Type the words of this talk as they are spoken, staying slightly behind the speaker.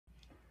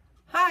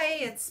Hi,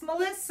 it's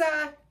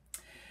Melissa.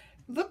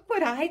 Look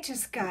what I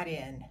just got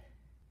in.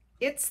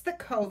 It's the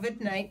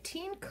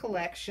COVID-19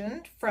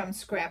 collection from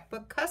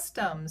Scrapbook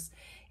Customs.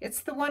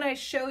 It's the one I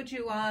showed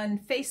you on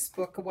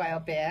Facebook a while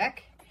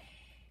back.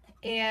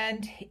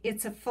 And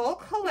it's a full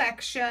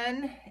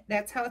collection.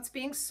 That's how it's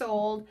being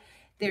sold.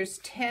 There's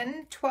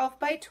 10 12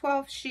 by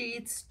 12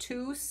 sheets,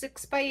 2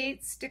 6 by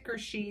 8 sticker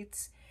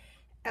sheets,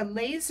 a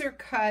laser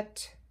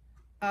cut.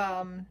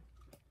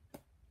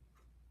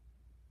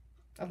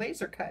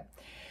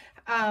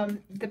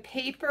 The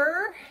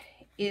paper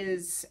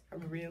is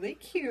really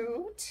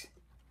cute.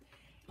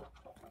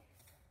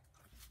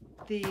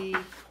 The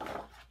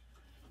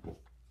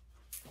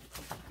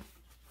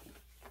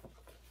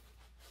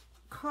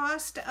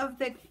cost of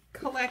the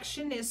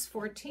collection is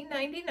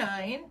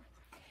 $14.99,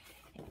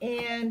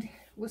 and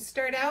we'll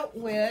start out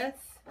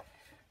with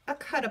a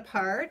cut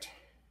apart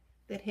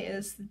that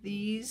has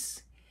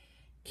these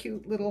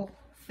cute little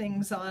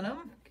things on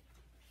them.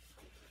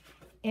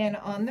 And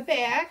on the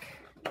back,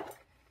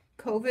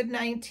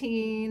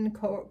 COVID-19,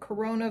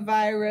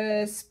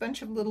 coronavirus,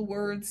 bunch of little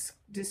words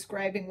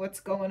describing what's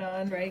going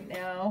on right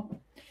now.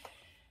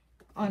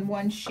 On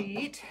one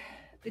sheet,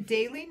 the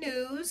daily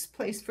news,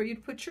 place for you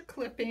to put your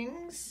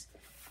clippings.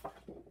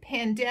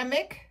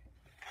 Pandemic,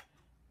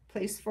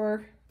 place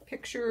for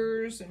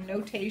pictures and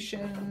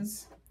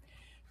notations.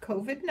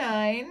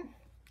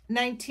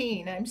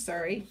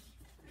 COVID-19,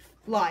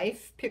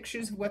 life,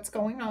 pictures of what's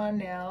going on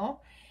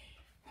now.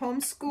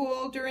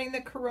 Homeschool during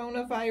the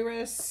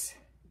coronavirus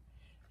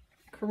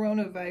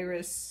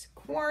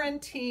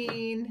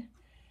quarantine,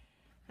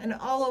 an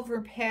all over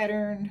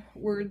pattern,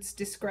 words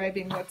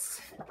describing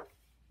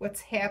what's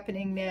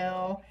happening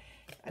now,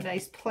 a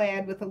nice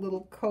plaid with a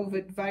little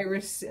COVID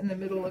virus in the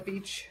middle of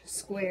each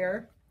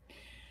square,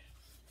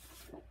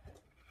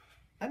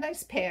 a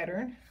nice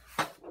pattern,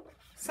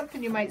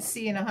 something you might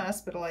see in a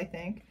hospital, I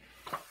think,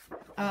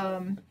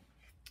 some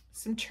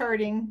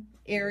charting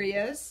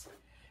areas,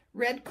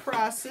 red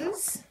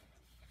crosses,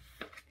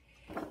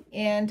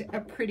 and a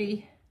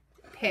pretty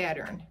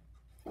pattern.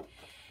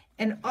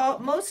 And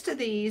most of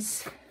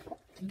these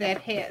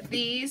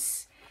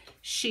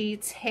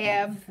sheets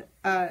have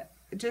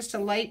just a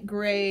light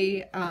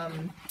gray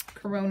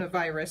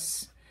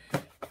coronavirus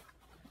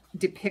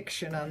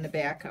depiction on the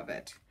back of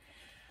it.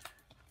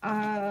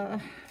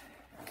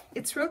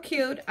 It's real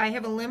cute. I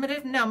have a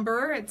limited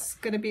number. It's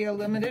going to be a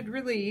limited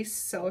release,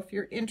 so if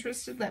you're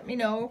interested, let me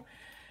know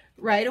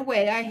right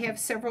away. I have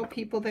several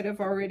people that have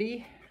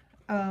already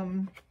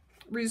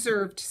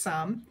reserved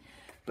some,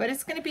 but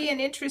it's going to be an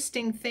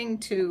interesting thing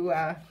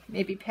to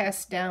maybe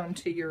pass down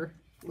to your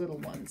little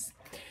ones.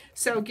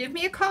 So give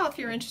me a call if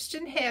you're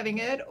interested in having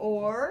it,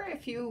 or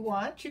if you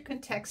want, you can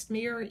text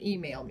me or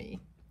email me.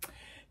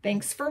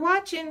 Thanks for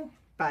watching.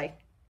 Bye.